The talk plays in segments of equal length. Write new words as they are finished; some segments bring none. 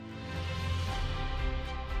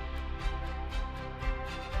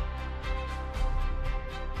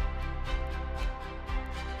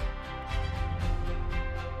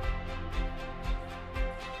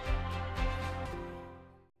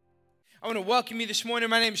want to welcome you this morning.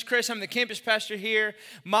 My name is Chris. I'm the campus pastor here,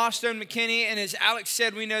 Milestone McKinney. And as Alex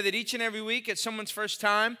said, we know that each and every week it's someone's first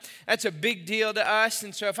time. That's a big deal to us.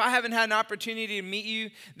 And so if I haven't had an opportunity to meet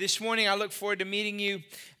you this morning, I look forward to meeting you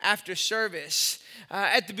after service.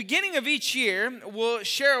 At the beginning of each year, we'll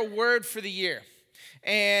share a word for the year.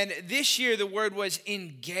 And this year, the word was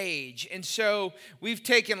engage. And so we've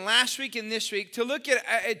taken last week and this week to look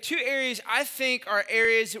at two areas I think are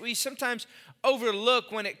areas that we sometimes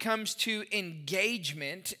overlook when it comes to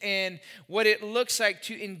engagement and what it looks like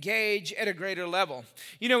to engage at a greater level.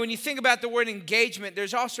 You know, when you think about the word engagement,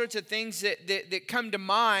 there's all sorts of things that come to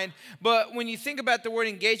mind. But when you think about the word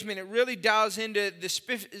engagement, it really dials into the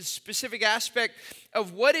specific aspect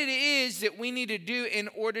of what it is that we need to do in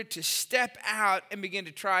order to step out and begin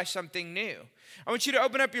to try something new. I want you to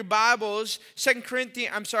open up your Bibles, 2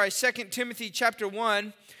 Timothy chapter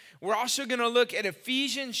 1. We're also going to look at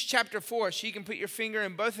Ephesians chapter 4, so you can put your finger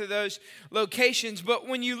in both of those locations. But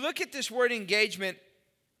when you look at this word engagement,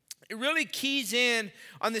 it really keys in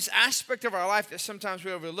on this aspect of our life that sometimes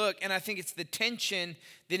we overlook, and I think it's the tension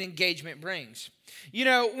that engagement brings. You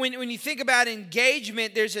know, when you think about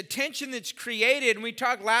engagement, there's a tension that's created, and we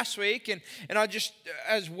talked last week, and I'll just,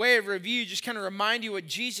 as way of review, just kind of remind you what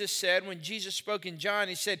Jesus said when Jesus spoke in John.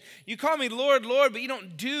 He said, "You call me Lord, Lord, but you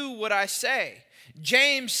don't do what I say."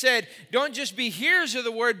 James said, don't just be hearers of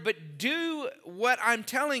the word, but do what I'm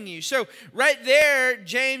telling you. So right there,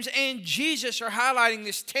 James and Jesus are highlighting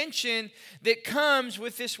this tension that comes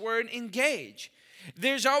with this word engage.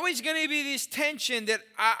 There's always going to be this tension that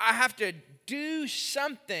I have to do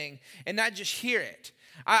something and not just hear it.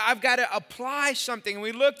 I've got to apply something.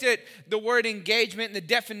 We looked at the word engagement, and the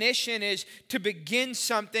definition is to begin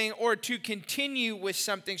something or to continue with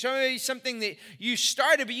something. So maybe something that you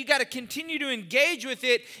started, but you got to continue to engage with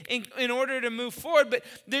it in order to move forward. But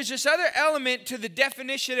there's this other element to the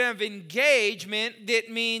definition of engagement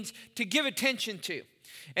that means to give attention to.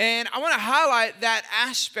 And I want to highlight that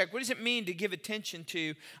aspect. What does it mean to give attention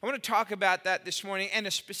to? I want to talk about that this morning. And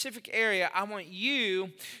a specific area I want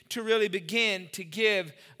you to really begin to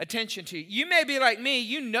give attention to. You may be like me.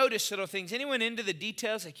 You notice little things. Anyone into the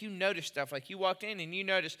details? Like you notice stuff. Like you walked in and you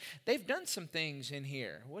noticed they've done some things in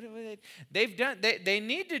here. What have they've done? They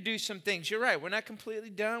need to do some things. You're right. We're not completely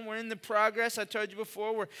done. We're in the progress. I told you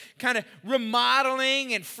before. We're kind of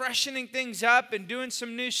remodeling and freshening things up and doing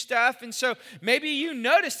some new stuff. And so maybe you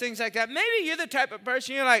notice things like that. Maybe you're the type of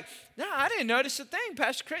person, you're like, no, I didn't notice a thing,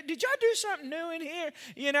 Pastor Chris. Did y'all do something new in here?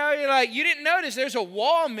 You know, you're like, you didn't notice there's a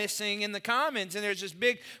wall missing in the commons, and there's this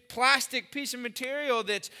big plastic piece of material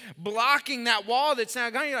that's blocking that wall that's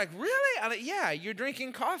now gone. You're like, really? Yeah, you're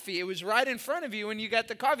drinking coffee. It was right in front of you when you got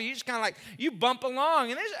the coffee. You just kind of like, you bump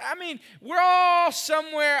along. And we're all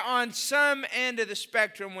somewhere on some end of the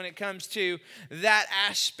spectrum when it comes to that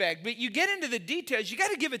aspect. But you get into the details, you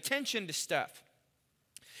got to give attention to stuff.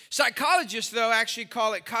 Psychologists, though, actually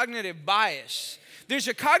call it cognitive bias. There's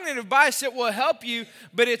a cognitive bias that will help you,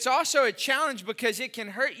 but it's also a challenge because it can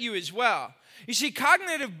hurt you as well. You see,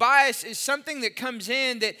 cognitive bias is something that comes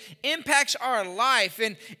in that impacts our life.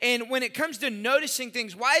 And when it comes to noticing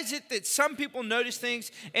things, why is it that some people notice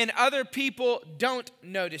things and other people don't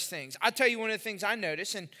notice things? I'll tell you one of the things I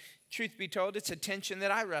notice, and truth be told, it's a tension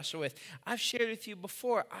that I wrestle with. I've shared with you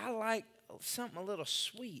before, I like something a little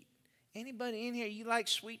sweet. Anybody in here, you like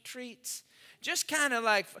sweet treats? Just kind of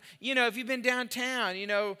like, you know, if you've been downtown, you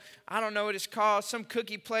know, I don't know what it's called, some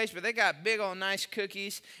cookie place, but they got big old nice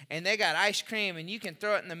cookies, and they got ice cream, and you can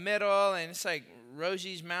throw it in the middle, and it's like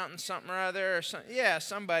Rosie's Mountain something or other, or something. Yeah,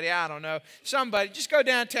 somebody, I don't know. Somebody, just go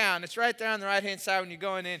downtown. It's right there on the right-hand side when you're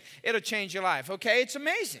going in. It'll change your life, okay? It's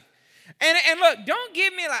amazing. And look, don't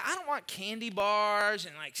give me I don't want candy bars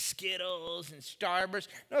and like Skittles and Starburst.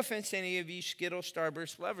 No offense to any of you Skittles,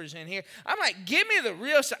 Starburst lovers in here. I'm like, give me the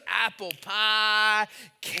real stuff. Apple pie,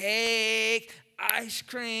 cake, ice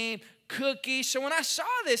cream, cookies. So when I saw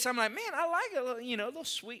this, I'm like, man, I like a little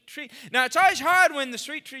sweet treat. Now, it's always hard when the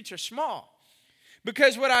sweet treats are small.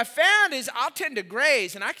 Because what I found is I'll tend to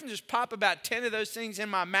graze, and I can just pop about 10 of those things in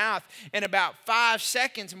my mouth in about 5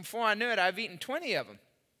 seconds, and before I knew it, I've eaten 20 of them.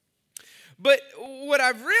 But what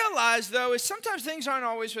I've realized, though, is sometimes things aren't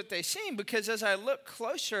always what they seem, because as I look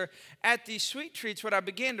closer at these sweet treats, what I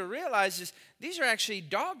began to realize is these are actually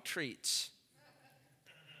dog treats.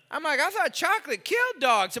 I'm like, I thought chocolate killed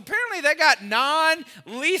dogs. Apparently, they got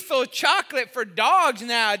non-lethal chocolate for dogs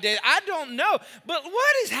nowadays. I don't know. But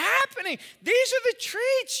what is happening? These are the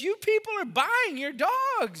treats you people are buying your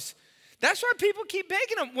dogs. That's why people keep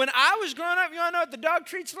making them. When I was growing up, you want to know what the dog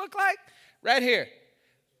treats look like? Right here.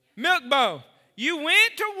 Milk Bone. You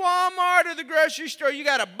went to Walmart or the grocery store, you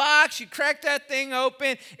got a box, you cracked that thing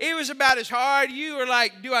open. It was about as hard. You were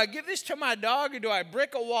like, do I give this to my dog or do I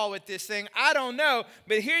brick a wall with this thing? I don't know,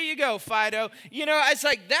 but here you go, Fido. It's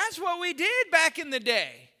like that's what we did back in the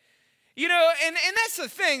day. And that's the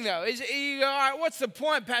thing, though, is you go, all right, what's the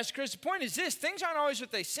point, Pastor Chris? The point is this: things aren't always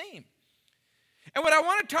what they seem. And what I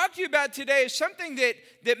want to talk to you about today is something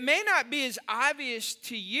that may not be as obvious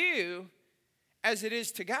to you as it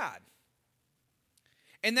is to God.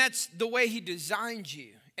 And that's the way he designed you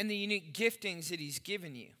and the unique giftings that he's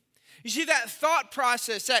given you. You see that thought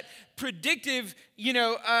process, that predictive,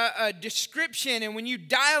 description. And when you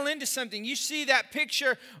dial into something, you see that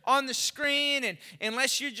picture on the screen. And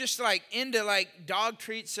unless you're just like into like dog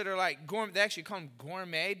treats that are like gourmet, they actually call them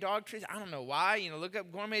gourmet dog treats. I don't know why. Look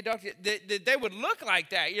up gourmet dog treats. They would look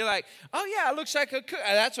like that. You're like, oh yeah, it looks like a cook.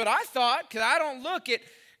 That's what I thought, because I don't look at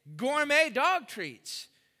gourmet dog treats.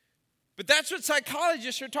 But that's what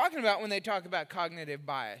psychologists are talking about when they talk about cognitive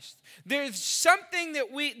bias. There's something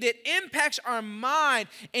that impacts our mind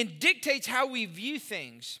and dictates how we view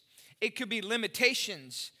things. It could be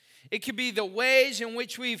limitations. It could be the ways in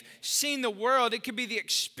which we've seen the world. It could be the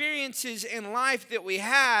experiences in life that we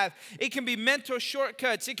have. It can be mental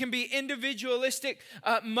shortcuts. It can be individualistic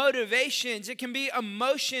motivations. It can be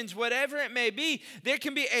emotions, whatever it may be. There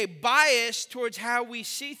can be a bias towards how we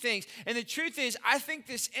see things. And the truth is, I think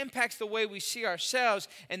this impacts the way we see ourselves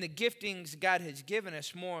and the giftings God has given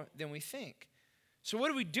us more than we think. So what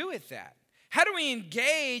do we do with that? How do we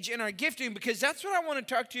engage in our gifting? Because that's what I want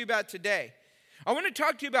to talk to you about today. I want to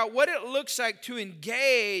talk to you about what it looks like to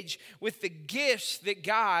engage with the gifts that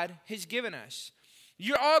God has given us.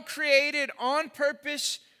 You're all created on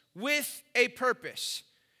purpose with a purpose.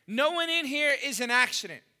 No one in here is an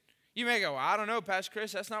accident. You may go, well, I don't know, Pastor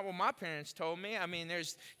Chris, that's not what my parents told me. I mean,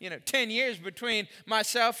 there's, 10 years between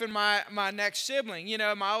myself and my next sibling,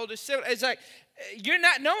 my oldest sibling. It's like,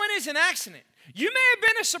 no one is an accident. You may have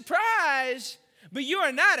been a surprise, but you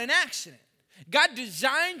are not an accident. God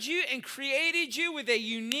designed you and created you with a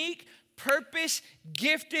unique purpose,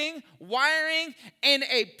 gifting, wiring, and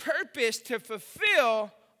a purpose to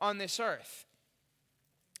fulfill on this earth.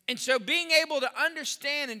 And so being able to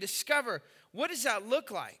understand and discover, what does that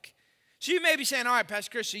look like? So you may be saying, all right,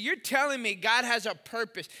 Pastor Chris, so you're telling me God has a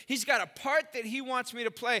purpose. He's got a part that he wants me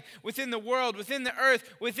to play within the world, within the earth,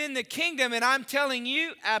 within the kingdom, and I'm telling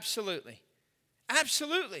you, absolutely.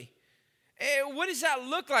 Absolutely. What does that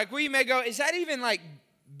look like? Well, you may go, is that even like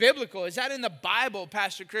biblical? Is that in the Bible,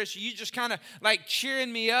 Pastor Chris? Are you just kind of like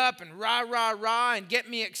cheering me up and rah, rah, rah and get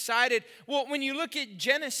me excited? Well, when you look at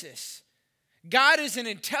Genesis, God is an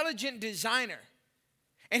intelligent designer.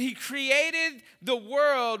 And he created the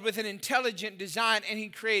world with an intelligent design, and he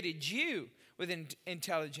created you with an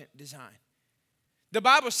intelligent design. The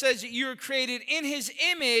Bible says that you were created in his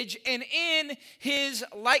image and in his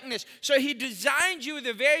likeness. So he designed you with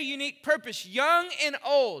a very unique purpose, young and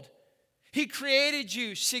old. He created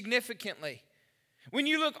you significantly. When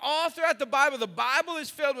you look all throughout the Bible is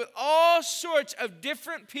filled with all sorts of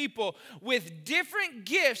different people with different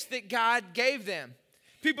gifts that God gave them.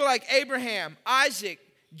 People like Abraham, Isaac,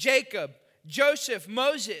 Jacob, Joseph,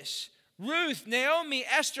 Moses, Ruth, Naomi,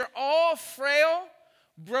 Esther, all frail,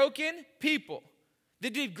 broken people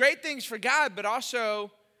that did great things for God, but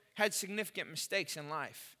also had significant mistakes in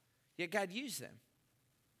life. Yet God used them.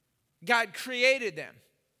 God created them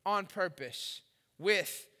on purpose,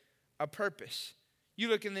 with a purpose. You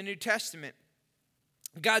look in the New Testament,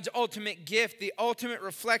 God's ultimate gift, the ultimate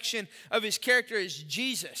reflection of his character is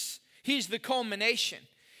Jesus. He's the culmination.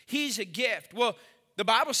 He's a gift. Well, the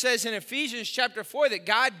Bible says in Ephesians chapter 4 that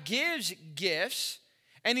God gives gifts,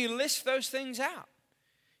 and he lists those things out.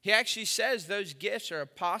 He actually says those gifts are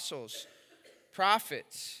apostles,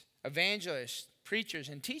 prophets, evangelists, preachers,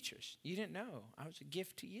 and teachers. You didn't know. I was a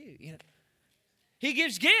gift to you. He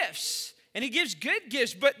gives gifts, and he gives good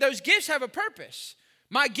gifts, but those gifts have a purpose.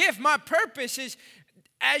 My gift, my purpose is,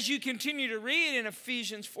 as you continue to read in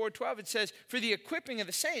Ephesians 4:12, it says, for the equipping of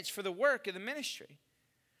the saints, for the work of the ministry.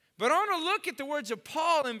 But I want to look at the words of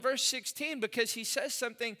Paul in verse 16 because he says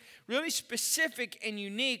something really specific and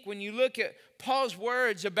unique when you look at Paul's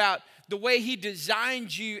words about the way he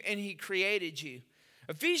designed you and he created you.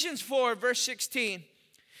 Ephesians 4, verse 16,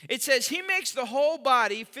 it says, he makes the whole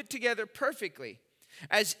body fit together perfectly,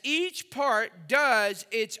 as each part does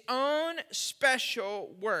its own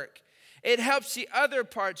special work. It helps the other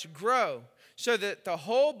parts grow so that the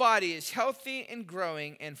whole body is healthy and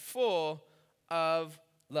growing and full of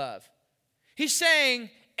love. He's saying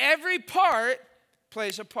every part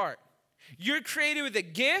plays a part. You're created with a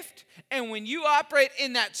gift, and when you operate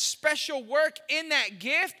in that special work, in that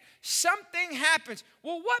gift, something happens.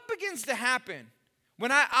 Well, what begins to happen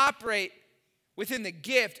when I operate within the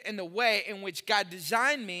gift and the way in which God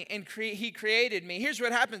designed me and He created me? Here's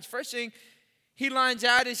what happens. First thing he lines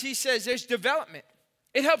out is he says there's development.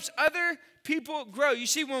 It helps other people grow. You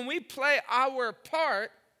see, when we play our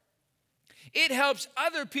part, it helps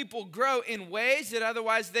other people grow in ways that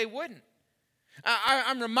otherwise they wouldn't.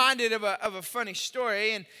 I'm reminded of a funny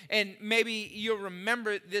story, and maybe you'll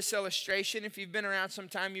remember this illustration. If you've been around some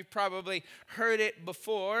time, you've probably heard it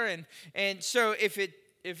before. And so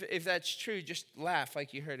if that's true, just laugh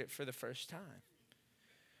like you heard it for the first time.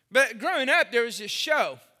 But growing up, there was this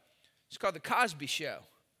show. It's called The Cosby Show.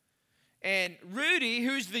 And Rudy,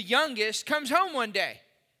 who's the youngest, comes home one day.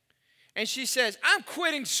 And she says, I'm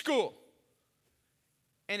quitting school.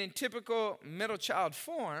 And in typical middle child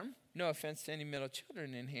form, no offense to any middle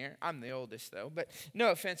children in here. I'm the oldest, though, but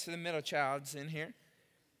no offense to the middle childs in here.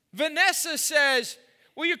 Vanessa says,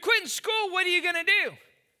 well, you're quitting school. What are you going to do?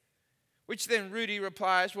 Which then Rudy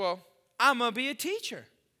replies, well, I'm going to be a teacher.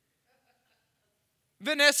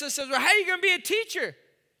 Vanessa says, well, how are you going to be a teacher?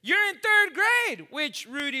 You're in 3rd grade. Which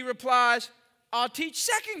Rudy replies, I'll teach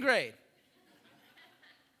 2nd grade.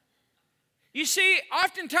 You see,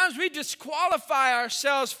 oftentimes we disqualify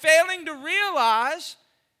ourselves, failing to realize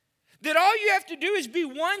that all you have to do is be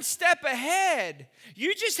one step ahead.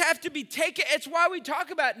 You just have to be taken. It's why we talk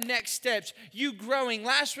about next steps, you growing.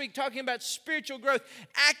 Last week, talking about spiritual growth,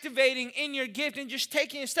 activating in your gift and just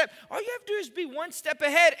taking a step. All you have to do is be one step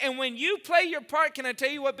ahead. And when you play your part, can I tell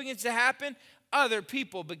you what begins to happen? Other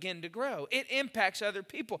people begin to grow. It impacts other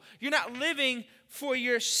people. You're not living for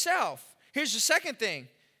yourself. Here's the second thing.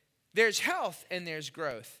 There's health and there's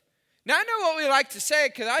growth. Now, I know what we like to say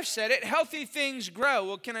because I've said it. Healthy things grow.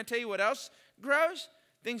 Well, can I tell you what else grows?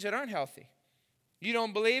 Things that aren't healthy. You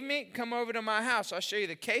don't believe me? Come over to my house. I'll show you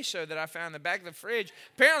the queso that I found in the back of the fridge.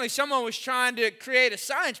 Apparently, someone was trying to create a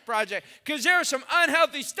science project because there was some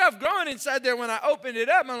unhealthy stuff growing inside there when I opened it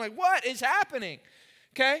up. I'm like, what is happening?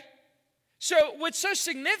 Okay? So what's so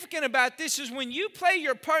significant about this is when you play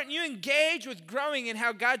your part and you engage with growing and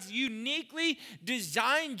how God's uniquely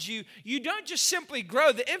designed you, you don't just simply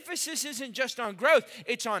grow. The emphasis isn't just on growth,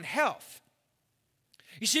 it's on health.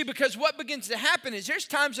 You see, because what begins to happen is there's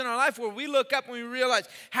times in our life where we look up and we realize,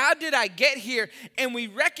 how did I get here? And we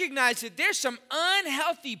recognize that there's some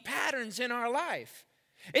unhealthy patterns in our life.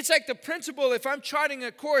 It's like the principle, if I'm charting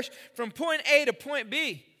a course from point A to point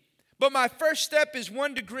B, but my first step is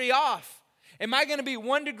 1 degree off. Am I going to be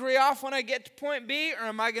 1 degree off when I get to point B, or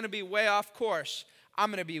am I going to be way off course?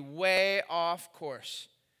 I'm going to be way off course.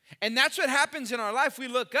 And that's what happens in our life. We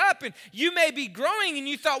look up, and you may be growing, and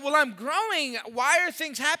you thought, well, I'm growing. Why are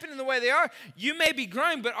things happening the way they are? You may be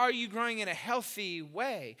growing, but are you growing in a healthy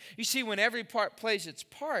way? You see, when every part plays its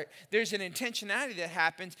part, there's an intentionality that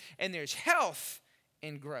happens, and there's health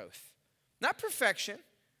in growth. Not perfection,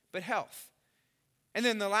 but health. And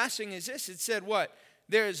then the last thing is this. It said what?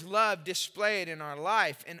 There is love displayed in our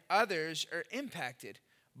life, and others are impacted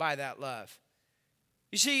by that love.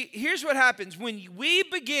 You see, here's what happens. When we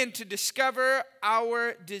begin to discover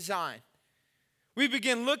our design, we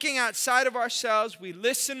begin looking outside of ourselves, we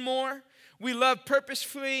listen more, we love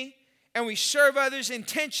purposefully, and we serve others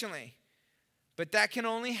intentionally. But that can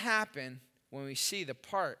only happen when we see the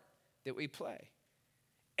part that we play.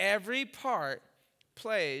 Every part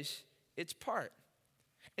plays its part.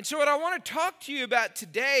 And so what I want to talk to you about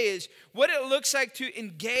today is what it looks like to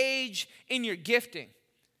engage in your gifting.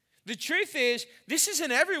 The truth is, this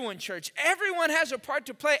isn't everyone, church. Everyone has a part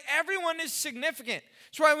to play. Everyone is significant.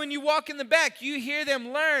 That's why when you walk in the back, you hear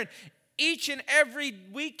them learn each and every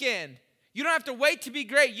weekend. You don't have to wait to be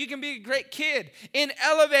great. You can be a great kid. In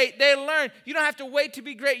Elevate, they learn. You don't have to wait to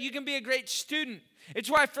be great. You can be a great student. It's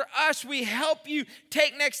why for us, we help you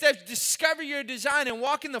take next steps, discover your design, and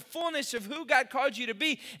walk in the fullness of who God called you to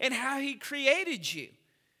be and how He created you.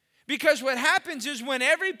 Because what happens is when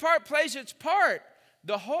every part plays its part,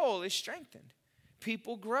 the whole is strengthened.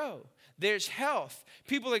 People grow. There's health.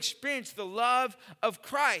 People experience the love of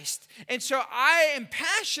Christ. And so I am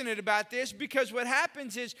passionate about this because what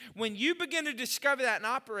happens is when you begin to discover that and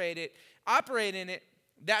operate in it,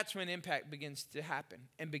 that's when impact begins to happen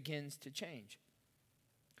and begins to change.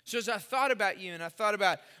 So as I thought about you and I thought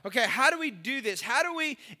about, okay, how do we do this? How do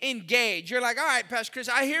we engage? You're like, all right, Pastor Chris,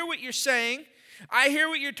 I hear what you're saying. I hear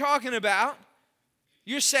what you're talking about.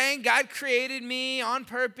 You're saying God created me on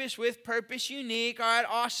purpose, with purpose, unique. All right,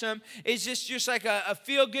 awesome. Is this just like a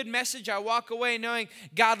feel-good message? I walk away knowing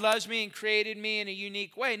God loves me and created me in a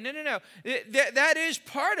unique way. No. That is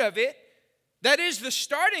part of it. That is the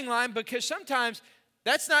starting line because sometimes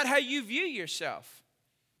that's not how you view yourself.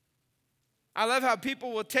 I love how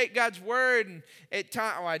people will take God's word and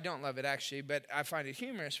I don't love it actually, but I find it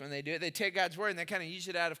humorous when they do it. They take God's word and they kind of use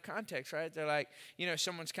it out of context, right? They're like,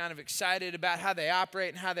 someone's kind of excited about how they operate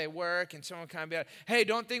and how they work, and someone kind of be like, hey,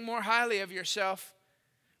 don't think more highly of yourself.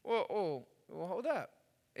 Well, hold up.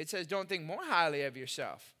 It says don't think more highly of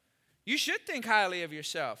yourself. You should think highly of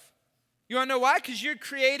yourself. You want to know why? Because you're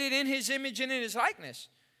created in his image and in his likeness.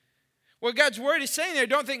 What God's word is saying there,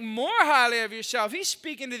 don't think more highly of yourself. He's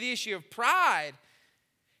speaking to the issue of pride.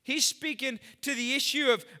 He's speaking to the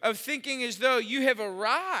issue of thinking as though you have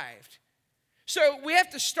arrived. So we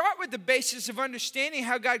have to start with the basis of understanding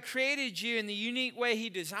how God created you in the unique way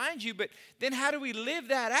he designed you, but then how do we live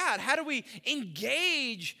that out? How do we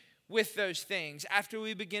engage with those things after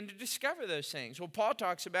we begin to discover those things? Well, Paul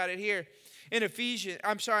talks about it here in 2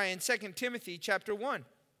 Timothy chapter 1.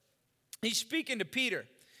 He's speaking to Peter.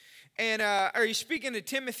 Or he's speaking to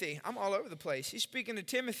Timothy. I'm all over the place. He's speaking to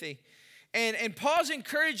Timothy. And Paul's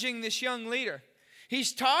encouraging this young leader.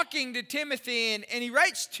 He's talking to Timothy, and he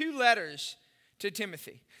writes 2 letters to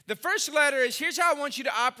Timothy. The first letter is, here's how I want you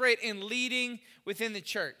to operate in leading within the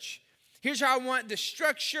church. Here's how I want the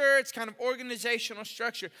structure. It's kind of organizational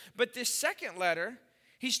structure. But this second letter,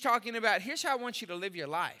 he's talking about, here's how I want you to live your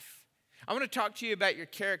life. I want to talk to you about your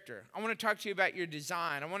character. I want to talk to you about your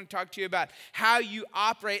design. I want to talk to you about how you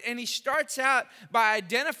operate. And he starts out by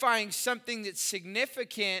identifying something that's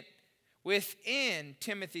significant within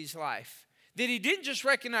Timothy's life that he didn't just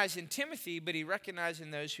recognize in Timothy, but he recognized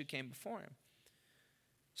in those who came before him.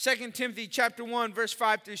 2 Timothy chapter 1, verse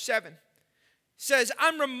 5 through 7 says,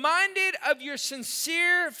 I'm reminded of your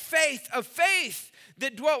sincere faith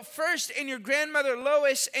that dwelt first in your grandmother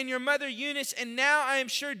Lois and your mother Eunice, and now I am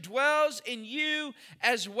sure dwells in you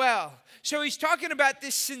as well. So he's talking about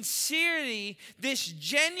this sincerity, this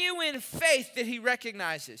genuine faith that he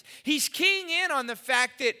recognizes. He's keying in on the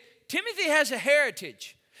fact that Timothy has a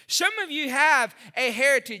heritage. Some of you have a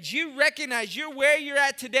heritage. You recognize you're where you're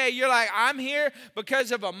at today. You're like, I'm here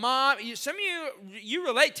because of a mom. Some of you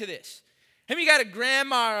relate to this. Have you got a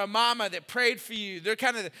grandma or a mama that prayed for you? They're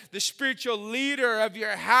kind of the spiritual leader of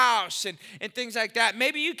your house and things like that.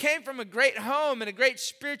 Maybe you came from a great home and a great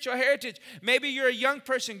spiritual heritage. Maybe you're a young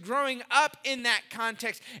person growing up in that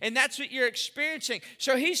context, and that's what you're experiencing.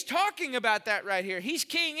 So he's talking about that right here. He's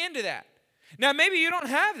keying into that. Now, maybe you don't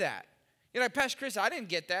have that. You're like, Pastor Chris, I didn't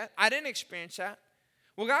get that. I didn't experience that.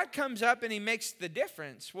 Well, God comes up and he makes the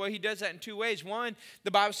difference. Well, he does that in 2 ways. One,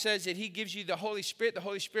 the Bible says that he gives you the Holy Spirit. The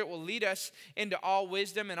Holy Spirit will lead us into all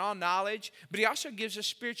wisdom and all knowledge. But he also gives us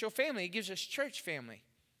spiritual family. He gives us church family.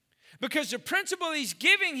 Because the principle he's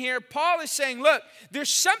giving here, Paul is saying, look,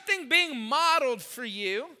 there's something being modeled for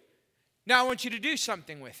you. Now I want you to do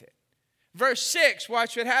something with it. Verse 6,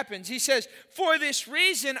 watch what happens. He says, for this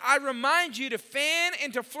reason, I remind you to fan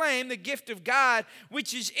into flame the gift of God,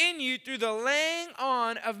 which is in you through the laying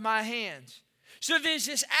on of my hands. So there's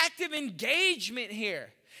this active engagement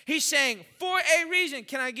here. He's saying, for a reason.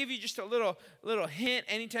 Can I give you just a little hint?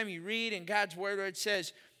 Anytime you read in God's word where it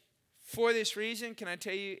says, for this reason, can I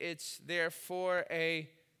tell you it's there for a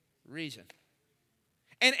reason?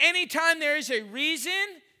 And anytime there is a reason,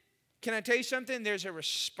 can I tell you something? There's a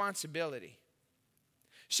responsibility.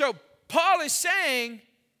 So Paul is saying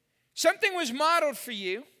something was modeled for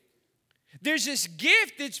you. There's this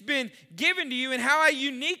gift that's been given to you and how I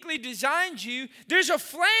uniquely designed you. There's a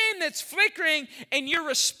flame that's flickering, and your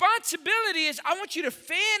responsibility is I want you to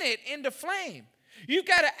fan it into flame. You've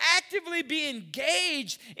got to actively be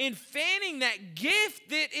engaged in fanning that gift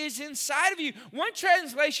that is inside of you. One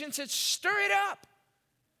translation says stir it up.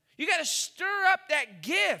 You got to stir up that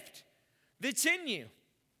gift that's in you.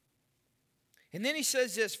 And then he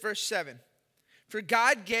says this, verse 7. For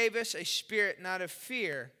God gave us a spirit not of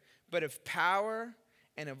fear, but of power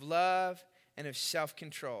and of love and of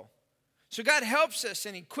self-control. So God helps us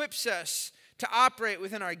and equips us to operate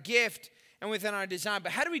within our gift and within our design.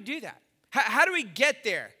 But how do we do that? How do we get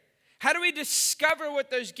there? How do we discover what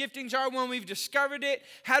those giftings are when we've discovered it?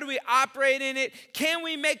 How do we operate in it? Can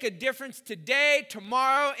we make a difference today,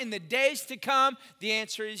 tomorrow, in the days to come? The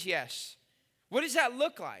answer is yes. What does that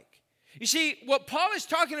look like? You see, what Paul is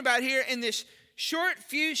talking about here in this short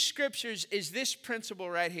few scriptures is this principle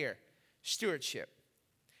right here, stewardship.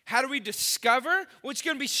 How do we discover? Well, it's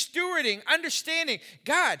going to be stewarding, understanding.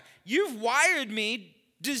 God, you've wired me,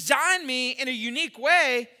 designed me in a unique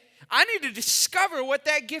way. I need to discover what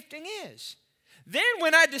that gifting is. Then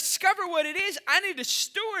when I discover what it is, I need to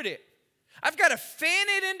steward it. I've got to fan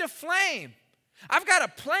it into flame. I've got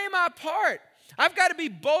to play my part. I've got to be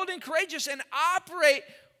bold and courageous and operate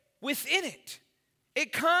within it.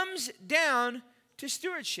 It comes down to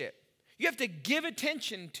stewardship. You have to give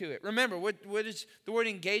attention to it. Remember, what does the word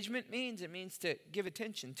engagement means? It means to give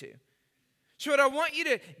attention to. So what I want you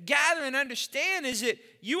to gather and understand is that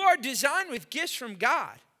you are designed with gifts from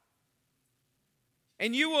God.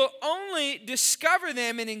 And you will only discover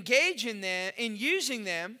them and engage in them, in using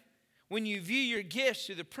them, when you view your gifts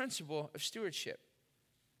through the principle of stewardship.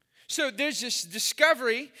 So there's this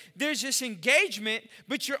discovery, there's this engagement,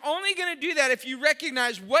 but you're only going to do that if you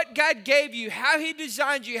recognize what God gave you, how He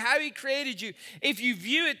designed you, how He created you, if you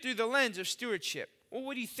view it through the lens of stewardship. Well,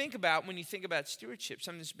 what do you think about when you think about stewardship?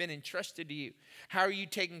 Something that's been entrusted to you. How are you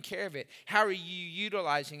taking care of it? How are you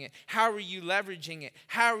utilizing it? How are you leveraging it?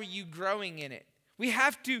 How are you growing in it? We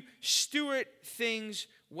have to steward things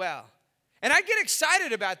well. And I get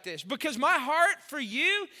excited about this because my heart for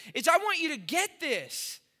you is I want you to get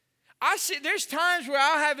this. There's times where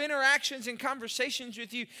I'll have interactions and conversations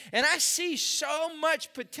with you, and I see so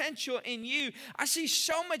much potential in you. I see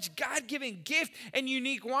so much God-given gift and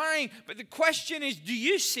unique wiring, but the question is, do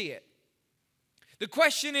you see it? The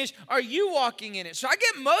question is, are you walking in it? So I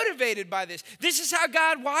get motivated by this. This is how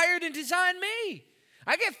God wired and designed me.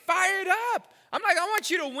 I get fired up. I'm like, I want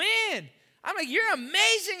you to win. I'm like, you're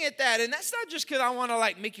amazing at that. And that's not just because I want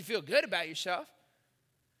to make you feel good about yourself.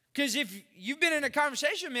 Because if you've been in a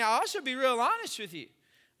conversation with me, I'll also be real honest with you.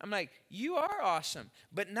 I'm like, you are awesome,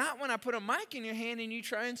 but not when I put a mic in your hand and you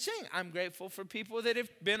try and sing. I'm grateful for people that have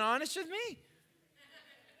been honest with me.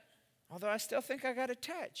 Although I still think I got a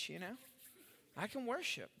touch, you know. I can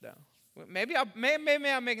worship, though. Maybe I'll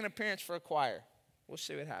make an appearance for a choir. We'll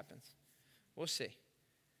see what happens. We'll see.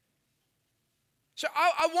 So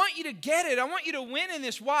I want you to get it. I want you to win in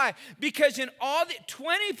this. Why? Because in all the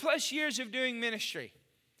 20 plus years of doing ministry,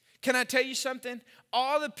 can I tell you something?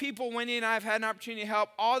 All the people Wendy and I have had an opportunity to help,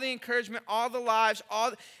 all the encouragement, all the lives,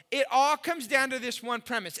 it all comes down to this one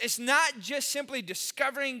premise. It's not just simply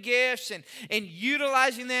discovering gifts and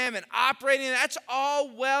utilizing them and operating them. That's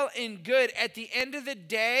all well and good. At the end of the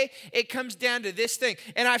day, it comes down to this thing.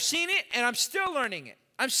 And I've seen it, and I'm still learning it.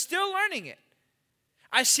 I'm still learning it.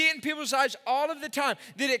 I see it in people's lives all of the time,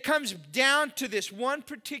 that it comes down to this one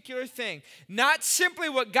particular thing. Not simply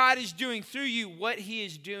what God is doing through you, what He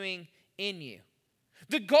is doing in you.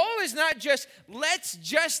 The goal is not just, let's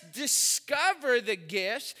just discover the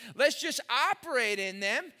gifts, let's just operate in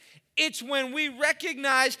them. It's when we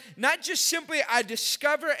recognize, not just simply I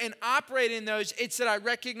discover and operate in those, it's that I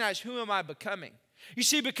recognize who am I becoming. You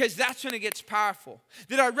see, because that's when it gets powerful.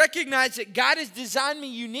 That I recognize that God has designed me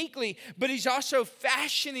uniquely, but He's also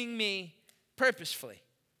fashioning me purposefully.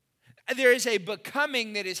 There is a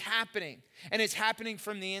becoming that is happening, and it's happening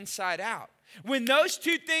from the inside out. When those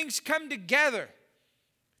two things come together,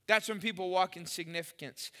 that's when people walk in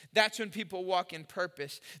significance. That's when people walk in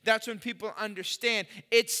purpose. That's when people understand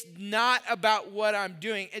it's not about what I'm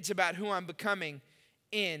doing, it's about who I'm becoming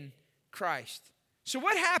in Christ. So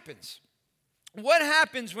what happens? What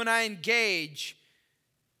happens when I engage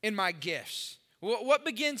in my gifts? What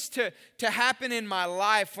begins to happen in my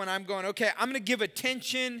life when I'm going, okay, I'm going to give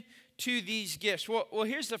attention to these gifts? Well,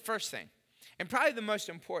 here's the first thing, and probably the most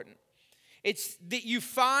important. It's that you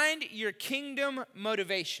find your kingdom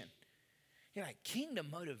motivation. You're like, kingdom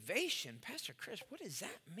motivation? Pastor Chris, what does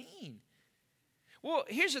that mean? Well,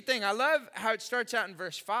 here's the thing. I love how it starts out in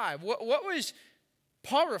verse 5. What was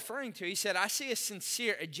Paul referring to? He said, I see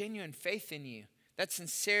a genuine faith in you. That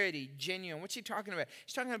sincerity, genuine. What's he talking about?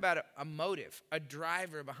 He's talking about a motive, a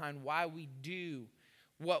driver behind why we do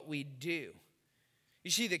what we do. You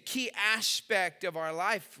see, the key aspect of our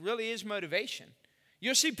life really is motivation.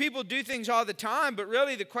 You'll see people do things all the time, but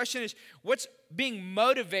really the question is, what's being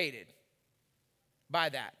motivated by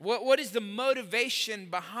that? What is the motivation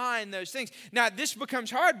behind those things? Now, this becomes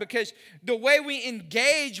hard because the way we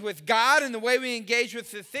engage with God and the way we engage with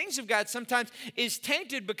the things of God sometimes is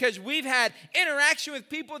tainted because we've had interaction with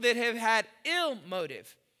people that have had ill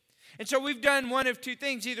motive. And so we've done one of two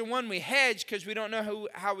things. Either one, we hedge because we don't know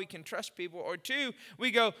how we can trust people, or two,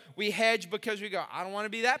 we hedge because we go, I don't want to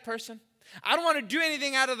be that person. I don't want to do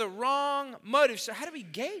anything out of the wrong motive. So how do we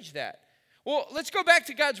gauge that? Well, let's go back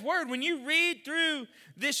to God's Word. When you read through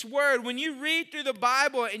this Word, when you read through the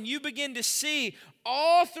Bible and you begin to see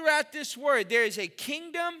all throughout this Word, there is a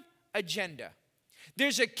kingdom agenda.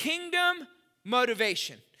 There's a kingdom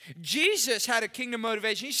motivation. Jesus had a kingdom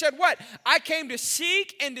motivation. He said what? I came to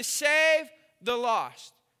seek and to save the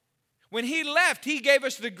lost. When He left, He gave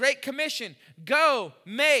us the Great Commission. Go,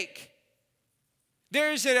 make.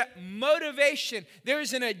 There is a motivation. There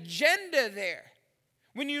is an agenda there.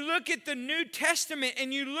 When you look at the New Testament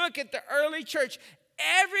and you look at the early church,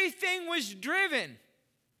 everything was driven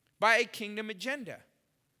by a kingdom agenda.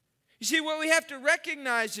 You see, what we have to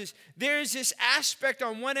recognize is there is this aspect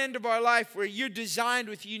on one end of our life where you're designed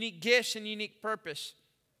with unique gifts and unique purpose.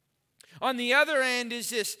 On the other end is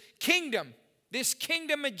this kingdom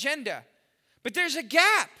agenda. But there's a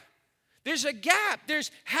gap. There's a gap. There's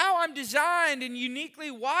how I'm designed and uniquely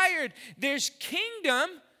wired. There's kingdom,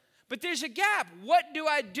 but there's a gap. What do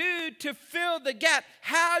I do to fill the gap?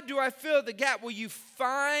 How do I fill the gap? Well, you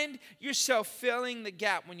find yourself filling the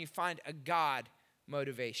gap when you find a God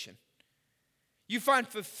motivation. You find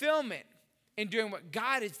fulfillment in doing what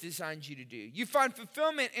God has designed you to do. You find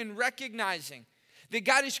fulfillment in recognizing that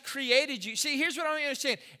God has created you. See, here's what I want you to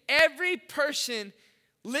understand. Every person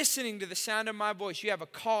listening to the sound of my voice, you have a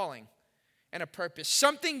calling and a purpose,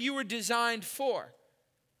 something you were designed for.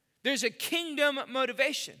 There's a kingdom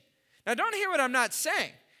motivation. Now, don't hear what I'm not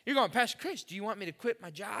saying. You're going, Pastor Chris, do you want me to quit my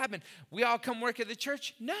job and we all come work at the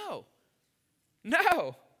church? No.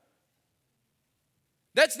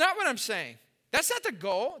 That's not what I'm saying. That's not the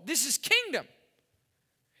goal. This is kingdom.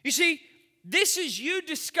 You see, this is you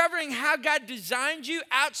discovering how God designed you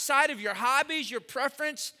outside of your hobbies, your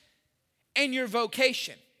preference, and your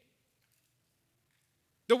vocation.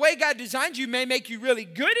 The way God designed you may make you really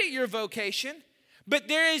good at your vocation, but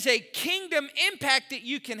there is a kingdom impact that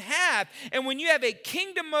you can have. And when you have a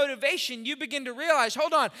kingdom motivation, you begin to realize,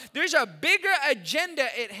 hold on, there's a bigger agenda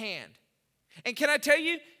at hand. And can I tell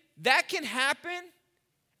you, that can happen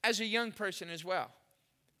as a young person as well.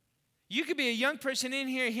 You could be a young person in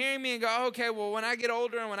here hearing me and go, okay, well, when I get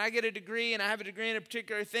older and when I get a degree and I have a degree in a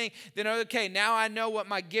particular thing, then okay, now I know what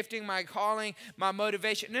my gifting, my calling, my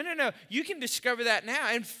motivation. No. You can discover that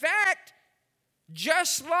now. In fact,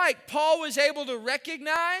 just like Paul was able to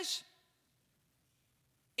recognize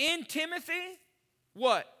in Timothy,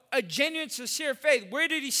 what? A genuine, sincere faith. Where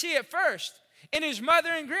did he see it first? In his mother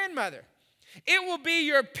and grandmother. It will be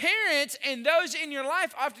your parents and those in your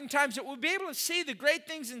life oftentimes that will be able to see the great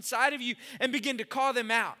things inside of you and begin to call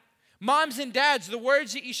them out. Moms and dads, the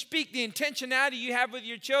words that you speak, the intentionality you have with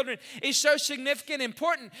your children is so significant and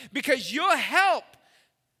important because you'll help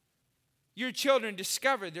your children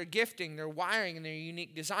discover their gifting, their wiring, and their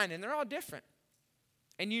unique design. And they're all different.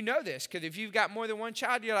 And you know this because if you've got more than one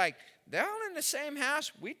child, you're like, they're all in the same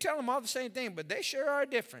house. We tell them all the same thing, but they sure are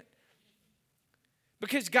different.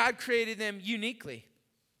 Because God created them uniquely.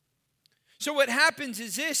 So what happens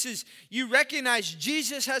is this, is you recognize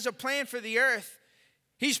Jesus has a plan for the earth.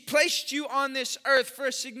 He's placed you on this earth for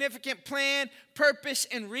a significant plan, purpose,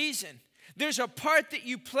 and reason. There's a part that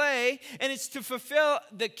you play, and it's to fulfill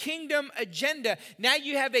the kingdom agenda. Now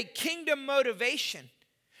you have a kingdom motivation.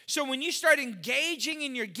 So when you start engaging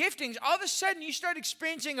in your giftings, all of a sudden you start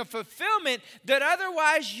experiencing a fulfillment that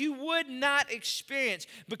otherwise you would not experience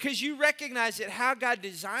because you recognize that how God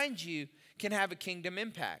designed you can have a kingdom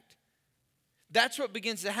impact. That's what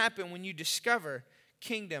begins to happen when you discover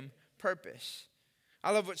kingdom purpose.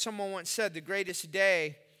 I love what someone once said, the greatest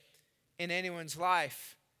day in anyone's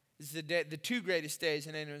life is the two greatest days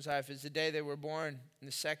in anyone's life is the day they were born, and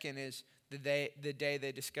the second is the day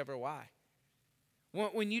they discover why.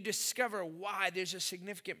 When you discover why, there's a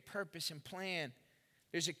significant purpose and plan.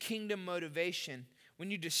 There's a kingdom motivation. When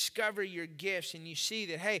you discover your gifts and you see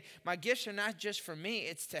that, hey, my gifts are not just for me,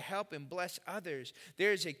 it's to help and bless others.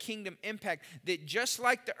 There's a kingdom impact that just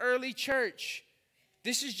like the early church,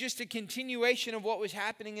 this is just a continuation of what was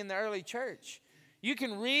happening in the early church. You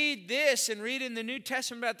can read this and read in the New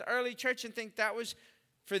Testament about the early church and think that was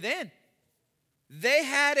for then. They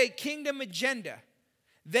had a kingdom agenda.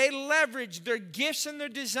 They leveraged their gifts and their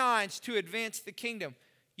designs to advance the kingdom.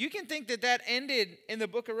 You can think that ended in the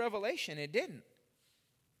book of Revelation. It didn't.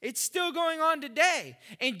 It's still going on today.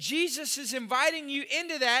 And Jesus is inviting you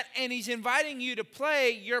into that, and he's inviting you to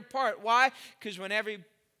play your part. Why? Because when every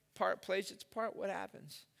part plays its part, what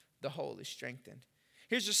happens? The whole is strengthened.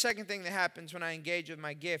 Here's the second thing that happens when I engage with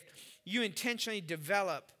my gift. You intentionally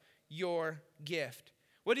develop your gift.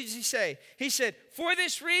 What does he say? He said, for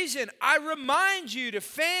this reason, I remind you to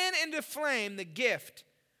fan into flame the gift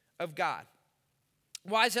of God.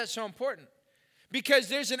 Why is that so important? Because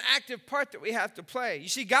there's an active part that we have to play. You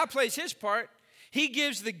see, God plays his part. He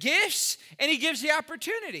gives the gifts and he gives the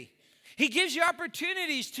opportunity. He gives you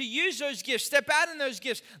opportunities to use those gifts, step out in those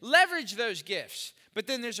gifts, leverage those gifts. But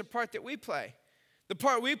then there's a part that we play. The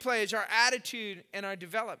part we play is our attitude and our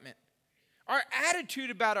development. Our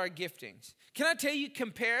attitude about our giftings. Can I tell you,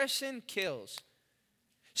 comparison kills.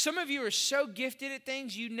 Some of you are so gifted at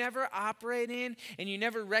things you never operate in and you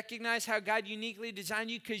never recognize how God uniquely designed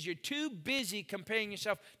you because you're too busy comparing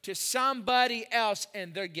yourself to somebody else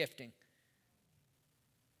and their gifting.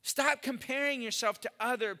 Stop comparing yourself to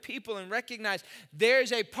other people and recognize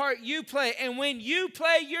there's a part you play. And when you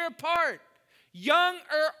play your part, young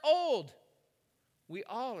or old, we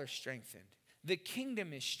all are strengthened. The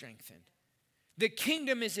kingdom is strengthened. The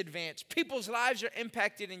kingdom is advanced. People's lives are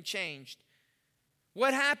impacted and changed.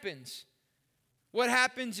 What happens? What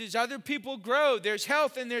happens is other people grow. There's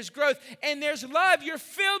health and there's growth and there's love. You're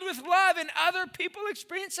filled with love and other people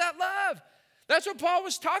experience that love. That's what Paul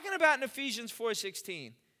was talking about in Ephesians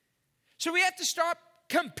 4:16. So we have to stop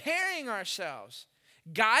comparing ourselves.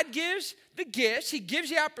 God gives the gifts. He gives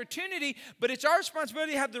the opportunity, but it's our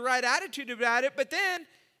responsibility to have the right attitude about it, but then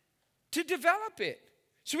to develop it.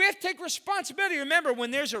 So we have to take responsibility. Remember,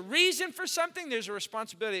 when there's a reason for something, there's a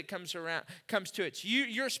responsibility that comes to it. So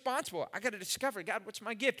you're responsible. I got to discover, God, what's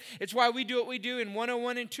my gift? It's why we do what we do in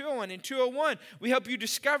 101 and 201. In 201, we help you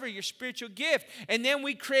discover your spiritual gift, and then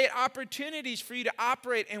we create opportunities for you to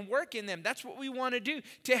operate and work in them. That's what we want to do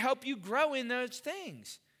to help you grow in those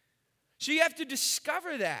things. So you have to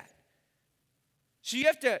discover that. So you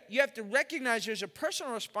have to recognize there's a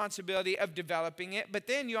personal responsibility of developing it, but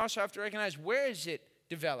then you also have to recognize, where is it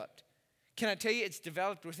developed? Can I tell you, it's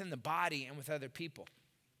developed within the body and with other people.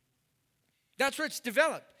 That's where it's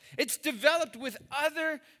developed. It's developed with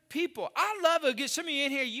other people. I love a good, some of you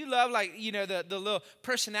in here, you love the little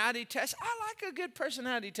personality test. I like a good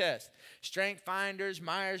personality test. Strength finders,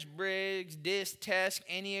 Myers-Briggs, DISC test,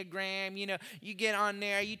 Enneagram. You get on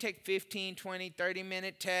there, you take 15, 20,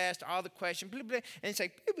 30-minute test, all the questions, blah, blah, and it's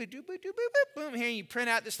like, boom, boom, boom, boom, boom. Here you print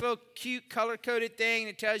out this little cute color-coded thing, and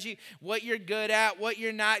it tells you what you're good at, what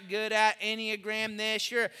you're not good at. Enneagram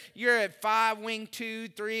this, you're at 5, wing 2,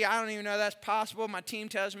 3. I don't even know that's possible. My team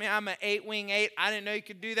tells me I'm an 8, wing 8. I didn't know you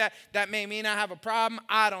could do that. That may mean I have a problem.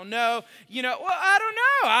 I don't know.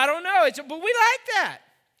 I don't know. But we like that.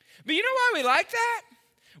 But you know why we like that?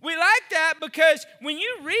 We like that because when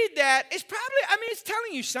you read that, it's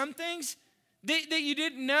telling you some things that you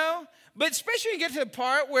didn't know. But especially when you get to the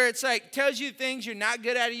part where it's like tells you things you're not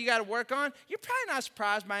good at or you got to work on, you're probably not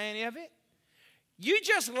surprised by any of it. You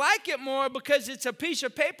just like it more because it's a piece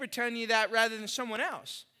of paper telling you that rather than someone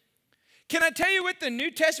else. Can I tell you what the New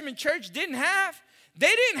Testament church didn't have?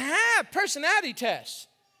 They didn't have personality tests.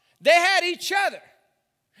 They had each other.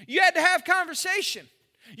 You had to have conversation.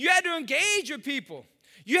 You had to engage with people.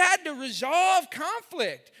 You had to resolve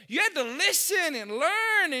conflict. You had to listen and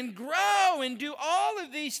learn and grow and do all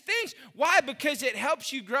of these things. Why? Because it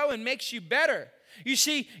helps you grow and makes you better. You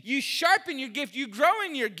see, you sharpen your gift. You grow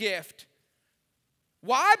in your gift.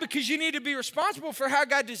 Why? Because you need to be responsible for how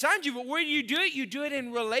God designed you. But where do you do it? You do it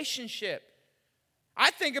in relationship. I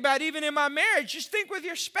think about even in my marriage, just think with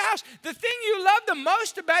your spouse. The thing you love the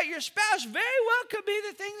most about your spouse very well could be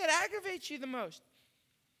the thing that aggravates you the most.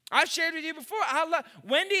 I've shared with you before,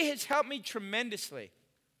 Wendy has helped me tremendously.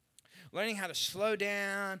 Learning how to slow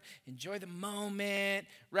down, enjoy the moment,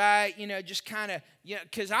 right? Just kind of,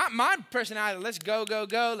 because my personality, let's go,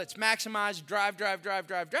 let's maximize,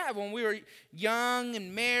 drive. When we were young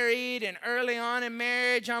and married and early on in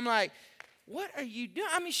marriage, I'm like, what are you doing?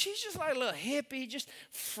 She's just like a little hippie, just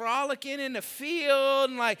frolicking in the field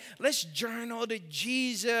and like, let's journal to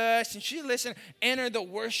Jesus. And she enter the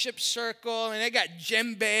worship circle, and they got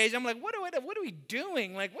djembes. I'm like, what are we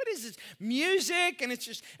doing? Like, what is this music? And it's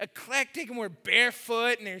just eclectic, and we're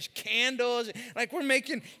barefoot, and there's candles. Like, we're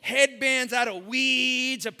making headbands out of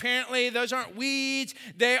weeds. Apparently, those aren't weeds.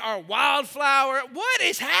 They are wildflower. What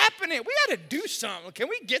is happening? We got to do something. Can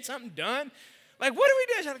we get something done? Like, what do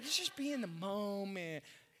we do? Let's just be in the moment.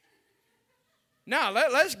 Now,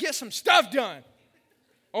 let's get some stuff done.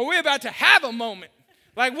 Or we're about to have a moment.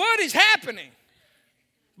 Like, what is happening?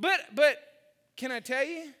 But can I tell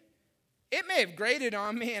you? It may have grated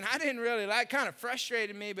on me, and I didn't really kind of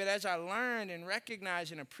frustrated me, but as I learned and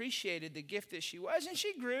recognized and appreciated the gift that she was, and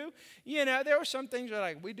she grew, there were some things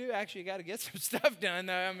where we do actually got to get some stuff done.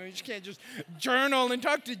 We just can't just journal and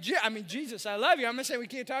talk to Jesus, I love you. I'm not saying we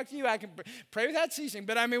can't talk to you. I can pray without ceasing,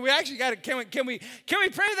 but we actually got to, can we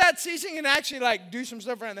pray without ceasing and actually do some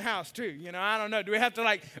stuff around the house too? I don't know. Do we have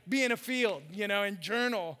to be in a field, and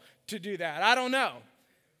journal to do that? I don't know.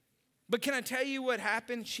 But can I tell you what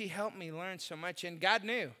happened? She helped me learn so much, and God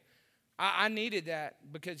knew. I needed that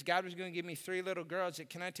because God was going to give me 3 little girls that,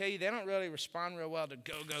 can I tell you, they don't really respond real well to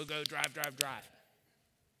go, drive.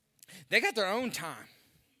 They got their own time.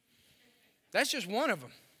 That's just one of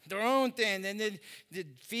them. Their own thing. And then the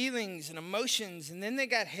feelings and emotions, and then they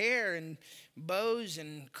got hair and bows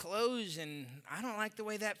and clothes, and I don't like the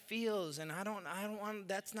way that feels, and I don't want,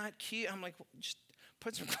 that's not cute. I'm like, just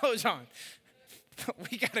put some clothes on.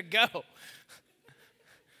 We got to go.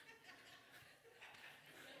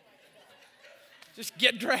 Just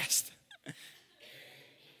get dressed.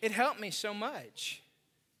 It helped me so much.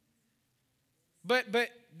 But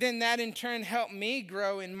then that in turn helped me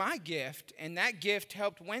grow in my gift, and that gift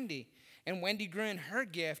helped Wendy. And Wendy grew in her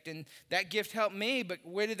gift, and that gift helped me. But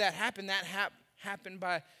where did that happen? That happened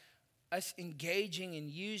by us engaging and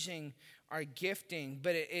using our gifting,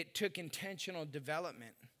 but it took intentional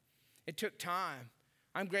development. It took time.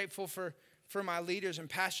 I'm grateful for my leaders and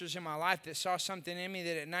pastors in my life that saw something in me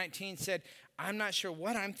that at 19 said, I'm not sure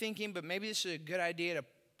what I'm thinking, but maybe this is a good idea to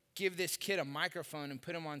give this kid a microphone and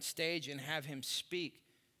put him on stage and have him speak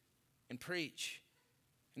and preach.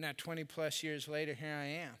 And now 20 plus years later, here I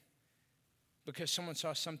am. Because someone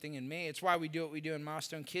saw something in me. It's why we do what we do in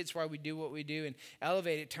Milestone Kids, why we do what we do in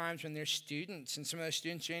Elevate at times when there's students. And some of those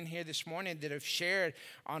students are in here this morning that have shared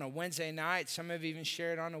on a Wednesday night. Some have even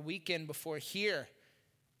shared on a weekend before here.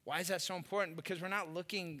 Why is that so important? Because we're not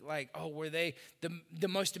looking like, oh, were they the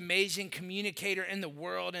most amazing communicator in the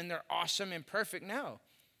world and they're awesome and perfect? No.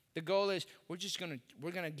 The goal is we're going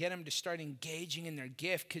to get them to start engaging in their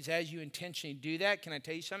gift, because as you intentionally do that, can I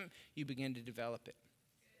tell you something? You begin to develop it.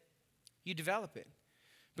 You develop it.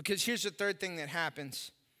 Because here's the third thing that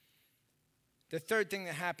happens. The third thing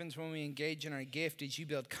that happens when we engage in our gift is you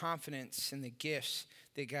build confidence in the gifts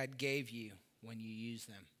that God gave you when you use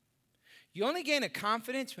them. You only gain a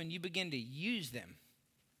confidence when you begin to use them.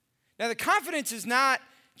 Now, the confidence is not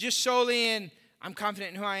just solely in, I'm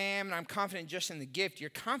confident in who I am and I'm confident just in the gift. You're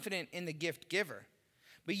confident in the gift giver.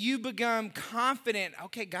 But you become confident,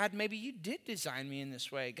 okay, God, maybe you did design me in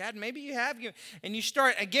this way. God, maybe you have. And you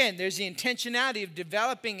start, again, there's the intentionality of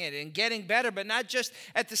developing it and getting better, but not just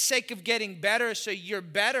at the sake of getting better, so you're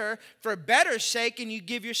better for better sake and you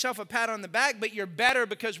give yourself a pat on the back, but you're better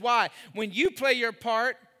because why? When you play your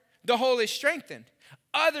part, the whole is strengthened.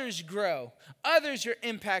 Others grow. Others are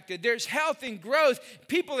impacted. There's health and growth.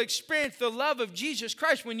 People experience the love of Jesus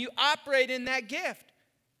Christ when you operate in that gift.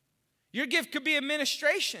 Your gift could be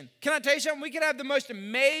administration. Can I tell you something? We could have the most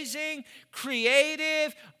amazing,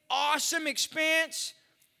 creative, awesome experience.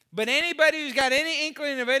 But anybody who's got any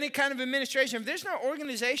inkling of any kind of administration, if there's no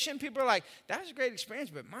organization, people are like, that was a great experience,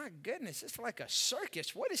 but my goodness, it's like a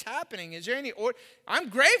circus. What is happening? Is there any order? I'm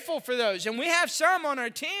grateful for those. And we have some on our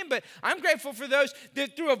team, but I'm grateful for those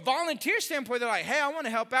that through a volunteer standpoint, they're like, hey, I want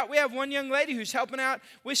to help out. We have one young lady who's helping out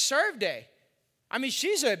with Serve Day. I mean,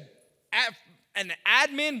 she's an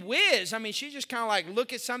admin whiz. I mean, she just kind of like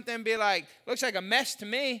look at something and be like, looks like a mess to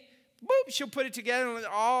me. Boop, she'll put it together and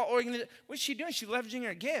all organized. What's she doing? She's leveraging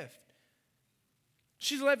her gift.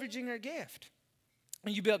 She's leveraging her gift.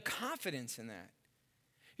 And you build confidence in that.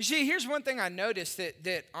 You see, here's one thing I noticed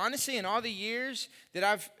that honestly, in all the years that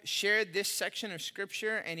I've shared this section of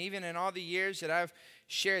Scripture, and even in all the years that I've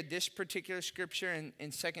shared this particular Scripture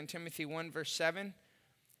in 2 Timothy 1, verse 7,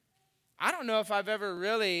 I don't know if I've ever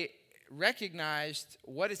really recognized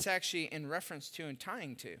what it's actually in reference to and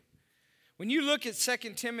tying to. When you look at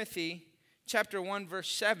 2 Timothy chapter 1, verse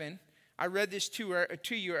 7, I read this to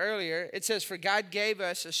you earlier. It says, for God gave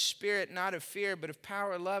us a spirit not of fear, but of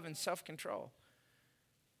power, love, and self-control.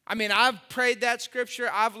 I mean, I've prayed that scripture.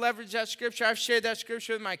 I've leveraged that scripture. I've shared that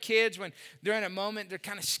scripture with my kids when they're in a moment, they're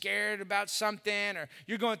kind of scared about something, or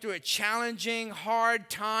you're going through a challenging, hard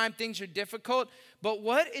time, things are difficult. But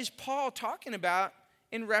what is Paul talking about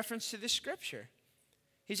in reference to this scripture?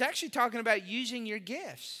 He's actually talking about using your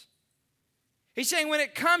gifts. He's saying when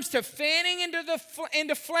it comes to fanning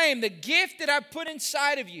into flame the gift that I've put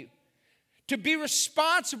inside of you, to be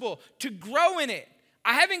responsible, to grow in it,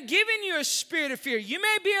 I haven't given you a spirit of fear. You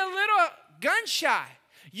may be a little gun shy.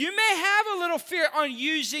 You may have a little fear on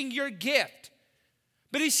using your gift.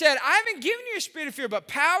 But he said, I haven't given you a spirit of fear, but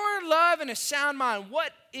power, love, and a sound mind.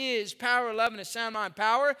 What is power, love, and a sound mind?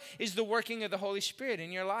 Power is the working of the Holy Spirit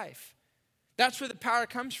in your life. That's where the power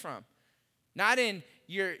comes from. Not in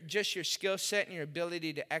your skill set and your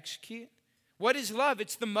ability to execute. What is love?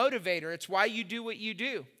 It's the motivator. It's why you do what you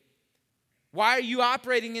do. Why are you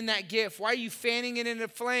operating in that gift? Why are you fanning it into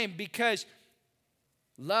flame? Because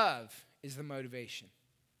love is the motivation.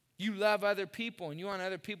 You love other people and you want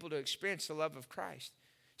other people to experience the love of Christ.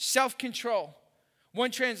 Self-control.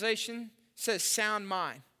 One translation says sound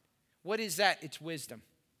mind. What is that? It's wisdom.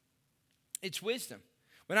 It's wisdom.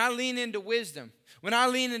 When I lean into wisdom, when I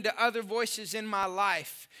lean into other voices in my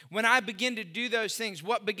life, when I begin to do those things,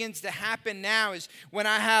 what begins to happen now is when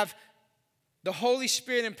I have the Holy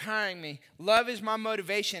Spirit empowering me, love is my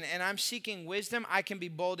motivation, and I'm seeking wisdom, I can be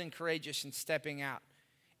bold and courageous in stepping out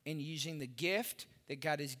and using the gift that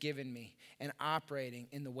God has given me and operating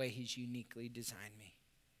in the way He's uniquely designed me.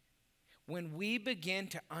 When we begin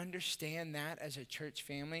to understand that as a church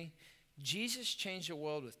family, Jesus changed the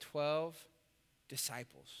world with 12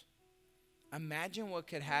 disciples. Imagine what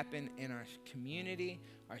could happen in our community,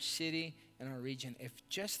 our city, and our region if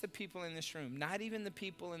just the people in this room, not even the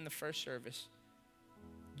people in the first service,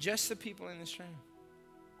 just the people in this room,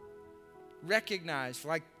 recognize,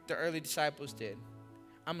 like the early disciples did,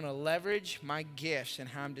 I'm going to leverage my gifts and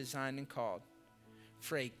how I'm designed and called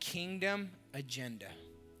for a kingdom agenda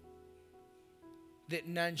that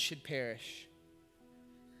none should perish,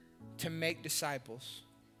 to make disciples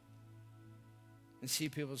and see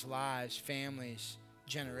people's lives, families,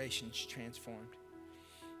 generations transformed.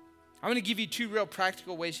 I'm going to give you 2 real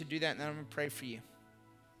practical ways to do that, and then I'm going to pray for you.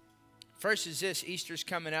 First is this: Easter's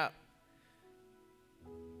coming up.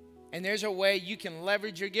 And there's a way you can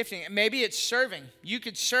leverage your gifting. Maybe it's serving. You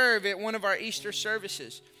could serve at one of our Easter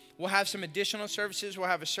services. We'll have some additional services. We'll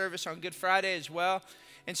have a service on Good Friday as well.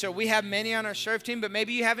 And so we have many on our serve team, but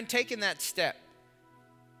maybe you haven't taken that step.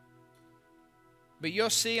 But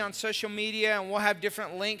you'll see on social media, and we'll have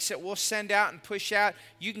different links that we'll send out and push out.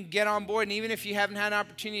 You can get on board, and even if you haven't had an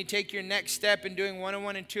opportunity to take your next step in doing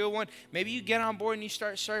 101 and 201, maybe you get on board and you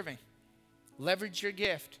start serving. Leverage your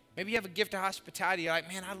gift. Maybe you have a gift of hospitality. You're like,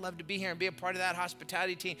 man, I'd love to be here and be a part of that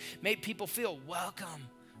hospitality team. Make people feel welcome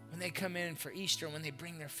when they come in for Easter, when they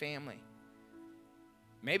bring their family.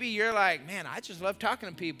 Maybe you're like, man, I just love talking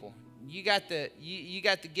to people. You got the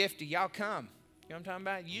gift of y'all come. You know what I'm talking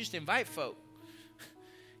about? You just invite folk.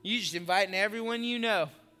 You just inviting everyone you know.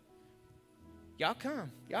 Y'all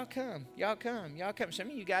come. Y'all come. Y'all come. Y'all come. Some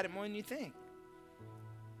of you got it more than you think.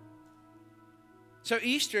 So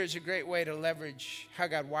Easter is a great way to leverage how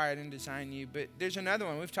God wired and designed you. But there's another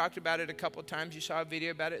one. We've talked about it a couple of times. You saw a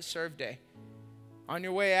video about it, Serve Day. On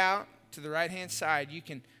your way out to the right-hand side, you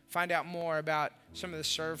can find out more about some of the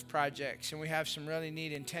Serve projects. And we have some really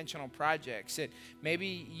neat intentional projects that maybe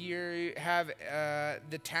you have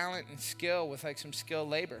the talent and skill with like some skilled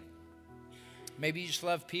labor. Maybe you just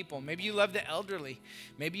love people. Maybe you love the elderly.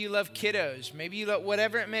 Maybe you love kiddos. Maybe you love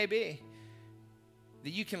whatever it may be.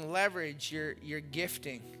 That you can leverage your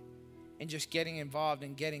gifting and just getting involved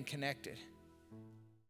and getting connected.